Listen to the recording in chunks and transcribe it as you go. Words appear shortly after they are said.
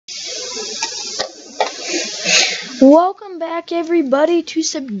Welcome back everybody to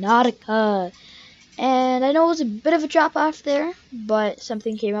Subnautica, and I know it was a bit of a drop off there, but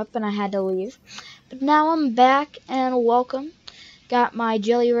something came up and I had to leave. But now I'm back and welcome. Got my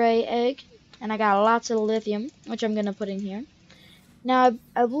jelly ray egg, and I got lots of lithium, which I'm going to put in here. Now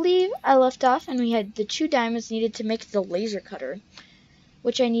I believe I left off and we had the 2 diamonds needed to make the laser cutter,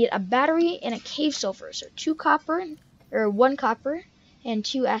 which I need a battery and a cave sulfur, so 1 copper and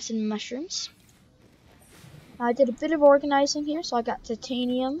 2 acid mushrooms. I did a bit of organizing here, so I got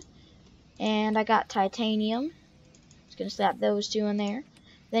titanium and I got titanium. Just gonna slap those 2 in there.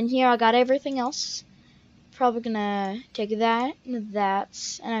 Then here I got everything else. Probably gonna take that and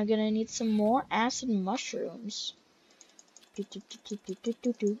that, and I'm gonna need some more acid mushrooms.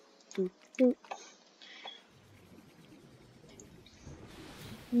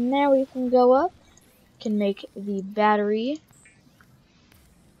 Now we can go up, can make the battery.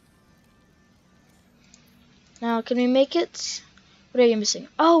 Now, can we make it? What are you missing?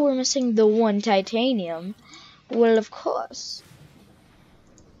 Oh, we're missing the 1 titanium. Well, of course.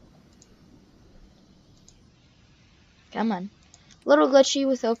 Come on. A little glitchy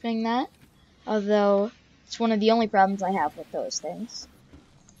with opening that, although it's one of the only problems I have with those things.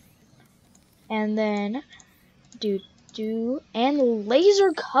 And then, and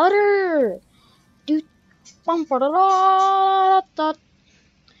laser cutter.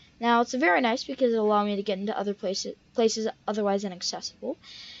 Now it's very nice because it allows me to get into other places otherwise inaccessible.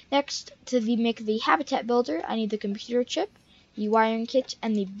 Next, to make the habitat builder, I need the computer chip, the wiring kit,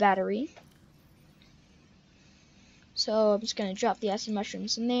 and the battery. So I'm just gonna drop the acid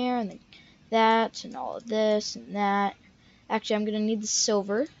mushrooms in there, and then that, and all of this, and that. Actually, I'm gonna need the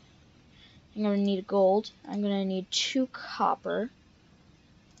silver. I'm gonna need gold. I'm gonna need 2 copper.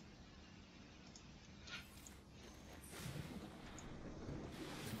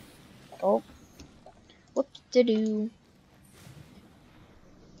 Oh, whoop-de-doo.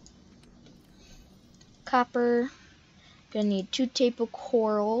 Copper. Gonna need 2 tape of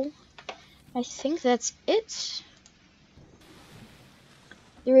coral. I think that's it.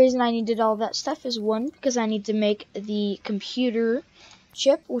 The reason I needed all that stuff is 1, because I need to make the computer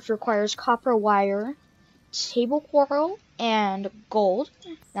chip, which requires copper wire, table coral, and gold.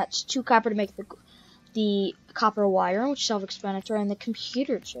 That's 2 copper to make the copper wire, which is self-explanatory, and the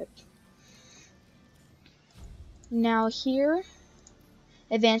computer chip. Now here,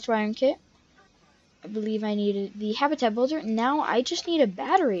 advanced wiring kit. I believe I needed the habitat builder. Now I just need a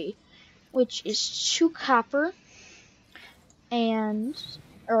battery, which is 2 copper and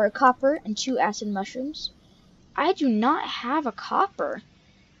 2 acid mushrooms. I do not have a copper.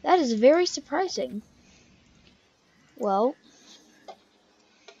 That is very surprising. Well,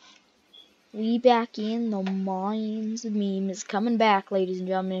 we back in the mines. The meme is coming back, ladies and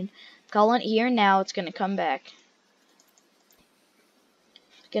gentlemen. Calling it here now. It's gonna come back.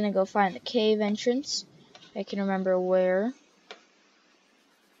 Gonna go find the cave entrance. I can remember where.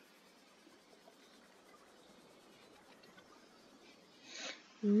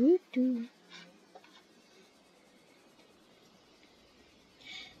 It's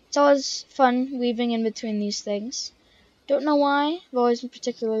always fun weaving in between these things. Don't know why. I've always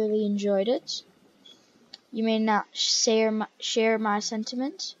particularly enjoyed it. You may not share my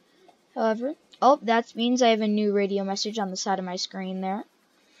sentiment, however. Oh, that means I have a new radio message on the side of my screen there.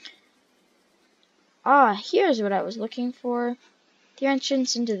 Ah, here's what I was looking for. The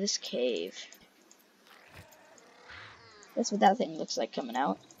entrance into this cave. That's what that thing looks like coming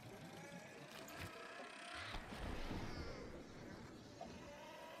out.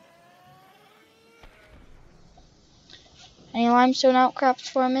 Any limestone outcrops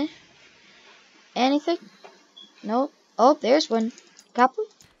for me? Anything? Nope. Oh, there's one. Copper?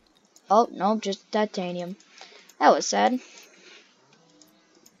 Oh, no, just titanium. That was sad.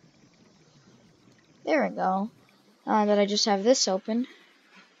 There we go. Now that I just have this open.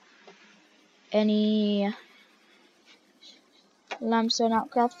 Any limestone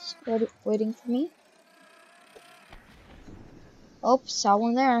outcrops waiting for me? Oh, saw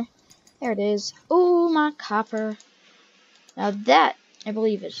one there. There it is. Ooh, my copper. Now that, I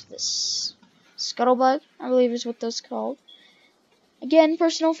believe, is this scuttlebug, I believe is what that's called. Again,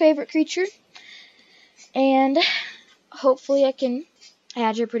 personal favorite creature. And hopefully I can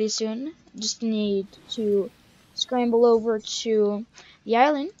hatch her pretty soon. Just need to scramble over to the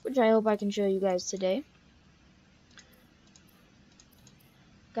island, which I hope I can show you guys today.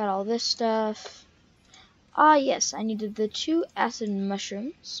 Got all this stuff. Ah, yes, I needed the 2 acid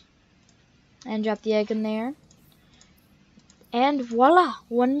mushrooms. And drop the egg in there. And voila,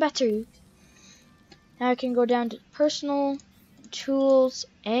 1 battery. Now I can go down to personal, tools,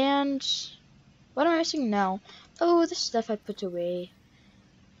 and what am I missing now? Oh, the stuff I put away.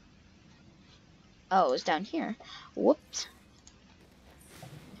 Oh, it was down here. Whoops.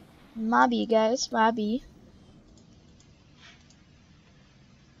 Mobby, guys, mobby.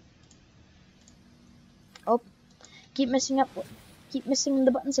 Oh, keep messing up. Keep missing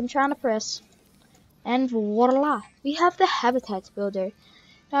the buttons I'm trying to press. And voila, we have the habitat builder.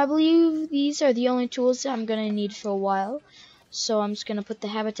 Now, I believe these are the only tools that I'm going to need for a while. So I'm just going to put the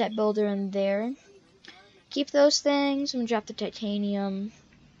habitat builder in there. Keep those things. I'm going to drop the titanium.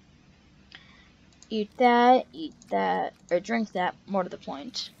 Eat that, or drink that, more to the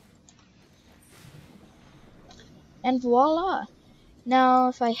point. And voila. Now,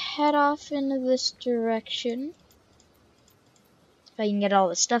 if I head off into this direction, if I can get all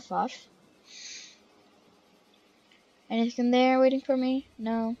the stuff off. Anything there waiting for me?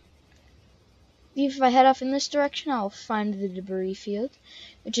 No. If I head off in this direction, I'll find the debris field,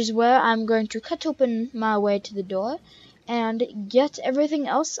 which is where I'm going to cut open my way to the door and get everything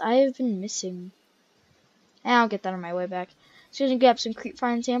else I have been missing. And I'll get that on my way back. So I'm going to grab some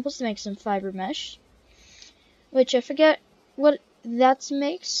creepvine samples to make some fiber mesh, which I forget what that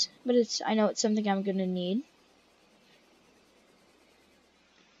makes, but I know it's something I'm going to need.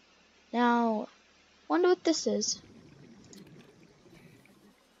 Now, wonder what this is.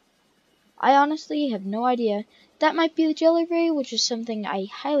 I honestly have no idea. That might be the jelly ray, which is something I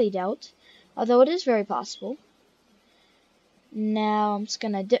highly doubt, although it is very possible. Now I'm just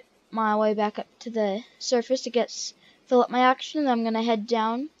gonna dip my way back up to the surface to fill up my oxygen, and then I'm gonna head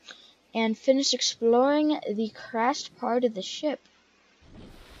down and finish exploring the crashed part of the ship.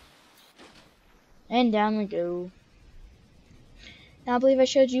 And down we go. Now I believe I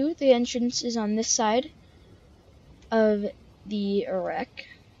showed you the entrance is on this side of the wreck.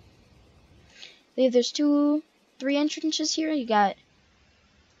 I believe there's 3 entrances here. You got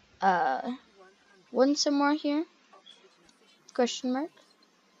one somewhere here, question mark.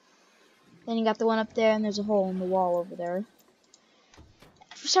 Then you got the one up there, and there's a hole in the wall over there.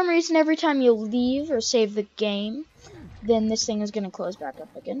 For some reason, every time you leave or save the game, then this thing is going to close back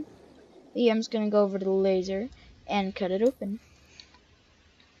up again. But yeah, I'm just going to go over to the laser and cut it open.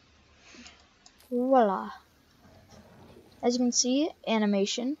 Voila. As you can see,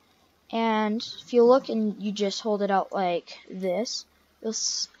 animation. And if you look and you just hold it out like this, you'll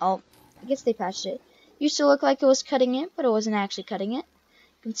I guess they patched it. Used to look like it was cutting it, but it wasn't actually cutting it.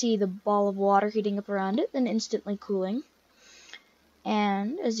 You can see the ball of water heating up around it, then instantly cooling.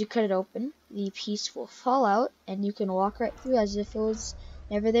 And as you cut it open, the piece will fall out, and you can walk right through as if it was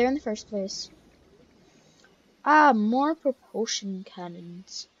never there in the first place. Ah, more propulsion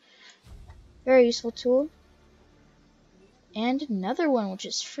cannons. Very useful tool. And another one, which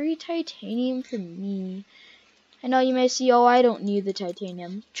is free titanium for me. I know you may see, oh, I don't need the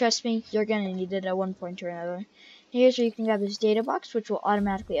titanium. Trust me, you're going to need it at one point or another. Here's where you can grab this data box, which will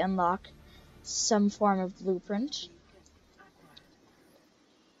automatically unlock some form of blueprint.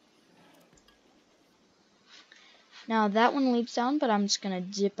 Now that one leaps down, but I'm just going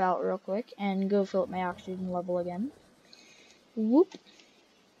to dip out real quick and go fill up my oxygen level again. Whoop.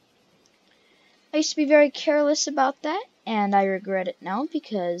 I used to be very careless about that, and I regret it now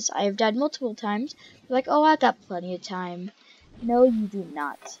because I have died multiple times. Like, oh, I got plenty of time. No, you do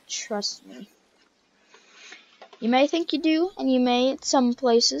not. Trust me. You may think you do, and you may at some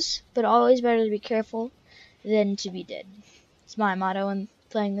places, but always better to be careful than to be dead. It's my motto in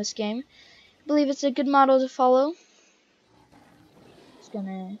playing this game. I believe it's a good motto to follow. Just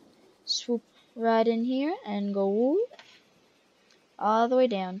gonna swoop right in here and go whoop, all the way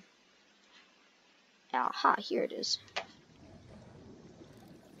down. Aha, here it is.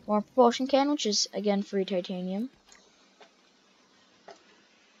 More propulsion can, which is again free titanium.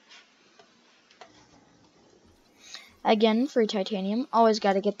 Again, free titanium. Always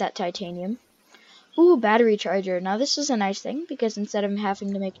gotta get that titanium. Ooh, battery charger. Now this is a nice thing because instead of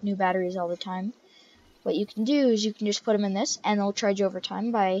having to make new batteries all the time, what you can do is you can just put them in this and they'll charge over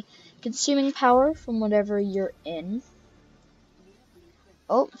time by consuming power from whatever you're in.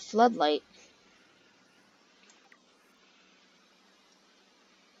 Oh, floodlight.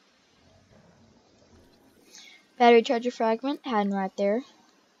 Battery charger fragment, hiding right there.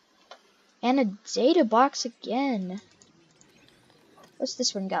 And a data box again. What's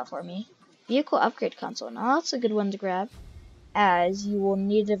this one got for me? Vehicle upgrade console. Now that's a good one to grab, as you will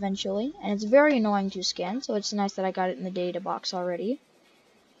need it eventually. And it's very annoying to scan, so it's nice that I got it in the data box already.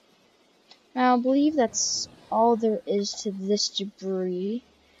 Now I believe that's all there is to this debris.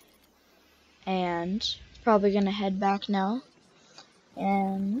 And probably gonna head back now.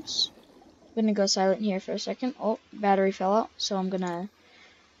 And I'm gonna go silent here for a second. Oh, battery fell out, so I'm gonna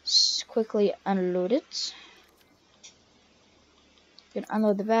quickly unload it. You can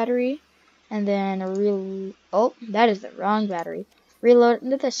unload the battery, and then oh, that is the wrong battery. Reload it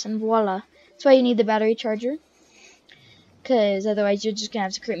into this, and voila. That's why you need the battery charger, because otherwise you're just gonna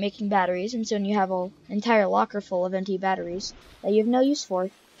have to quit making batteries, and soon you have an entire locker full of empty batteries that you have no use for.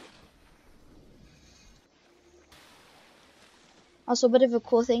 Also, a bit of a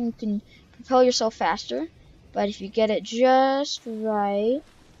cool thing, you can propel yourself faster, but if you get it just right,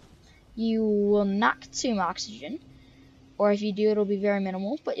 you will not consume oxygen, or if you do, it'll be very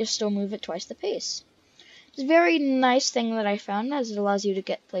minimal, but you'll still move at twice the pace. It's a very nice thing that I found, as it allows you to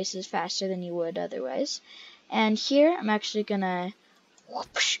get places faster than you would otherwise. And here, I'm actually gonna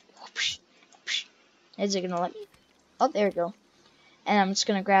whoosh, whoosh, whoosh. Is it gonna let me? Oh, there we go. And I'm just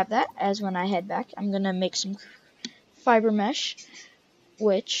gonna grab that, as when I head back, I'm gonna make some fiber mesh,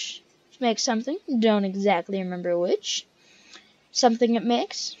 which makes something, don't exactly remember which, something it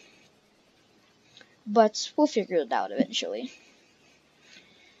makes, but we'll figure it out eventually.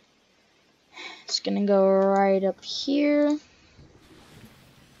 It's gonna go right up here,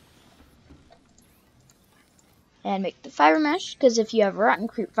 and make the fiber mesh, because if you have rotten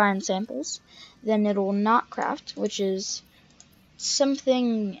creep vine samples, then it will not craft, which is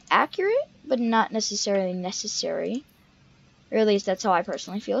something accurate, but not necessarily necessary. Or at least that's how I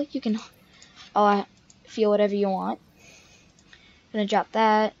personally feel. You can feel whatever you want. I'm gonna drop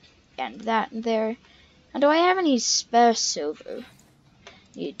that and that in there. Now, do I have any spare silver?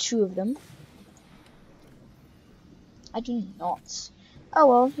 Need 2 of them. I do not. Oh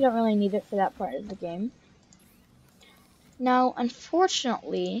well, you don't really need it for that part of the game. Now,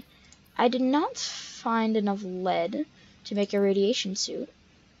 unfortunately, I did not find enough lead to make a radiation suit.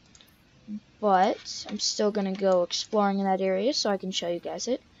 But I'm still gonna go exploring in that area so I can show you guys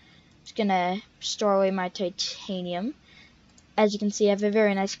it. Just gonna store away my titanium. As you can see, I have a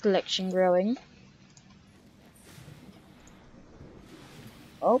very nice collection growing.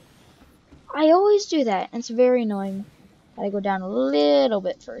 Oh, I always do that, and it's very annoying. Gotta go down a little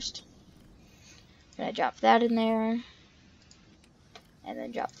bit first. Gonna drop that in there, and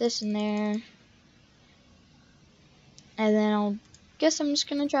then drop this in there, and then I'll guess I'm just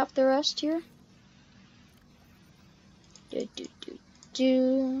gonna drop the rest here. I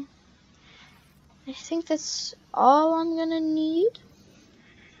think that's all I'm gonna need.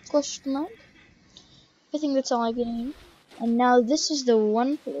 Question mark. I think that's all I'm gonna need. And now this is the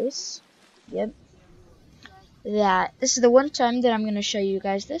one place. Yep. This is the one time that I'm gonna show you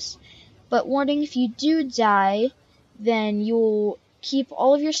guys this. But warning, if you do die, then you'll keep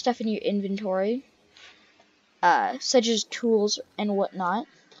all of your stuff in your inventory, such as tools and whatnot.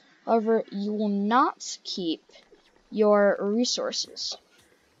 However, you will not keep your resources.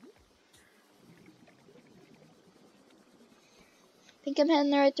 I think I'm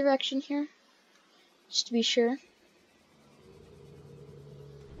heading the right direction here, just to be sure.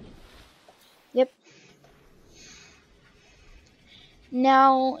 Yep.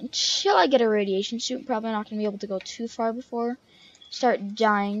 Now, until I get a radiation suit, I'm probably not going to be able to go too far before start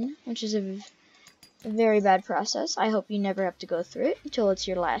dying, which is a very bad process. I hope you never have to go through it until it's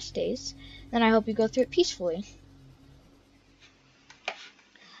your last days. Then I hope you go through it peacefully.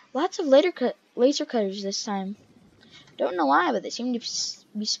 Lots of laser cutters this time. Don't know why, but they seem to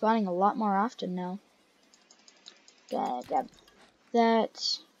be spawning a lot more often now. Grab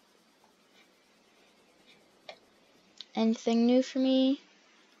that. Anything new for me?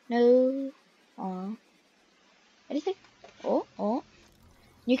 No. Anything? Oh.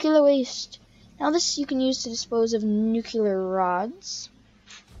 Nuclear waste. Now this you can use to dispose of nuclear rods,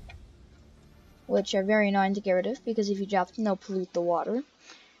 which are very annoying to get rid of, because if you drop them, they'll pollute the water,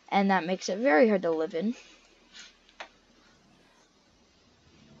 and that makes it very hard to live in.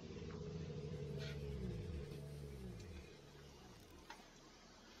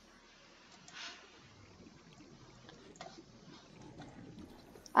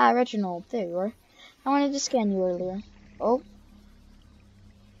 Ah, Reginald, there you are. I wanted to scan you earlier. Oh.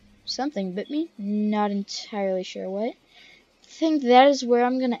 Something bit me. Not entirely sure what. I think that is where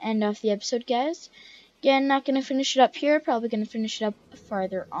I'm going to end off the episode, guys. Again, not going to finish it up here. Probably going to finish it up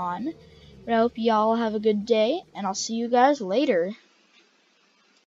farther on. But I hope y'all have a good day, and I'll see you guys later.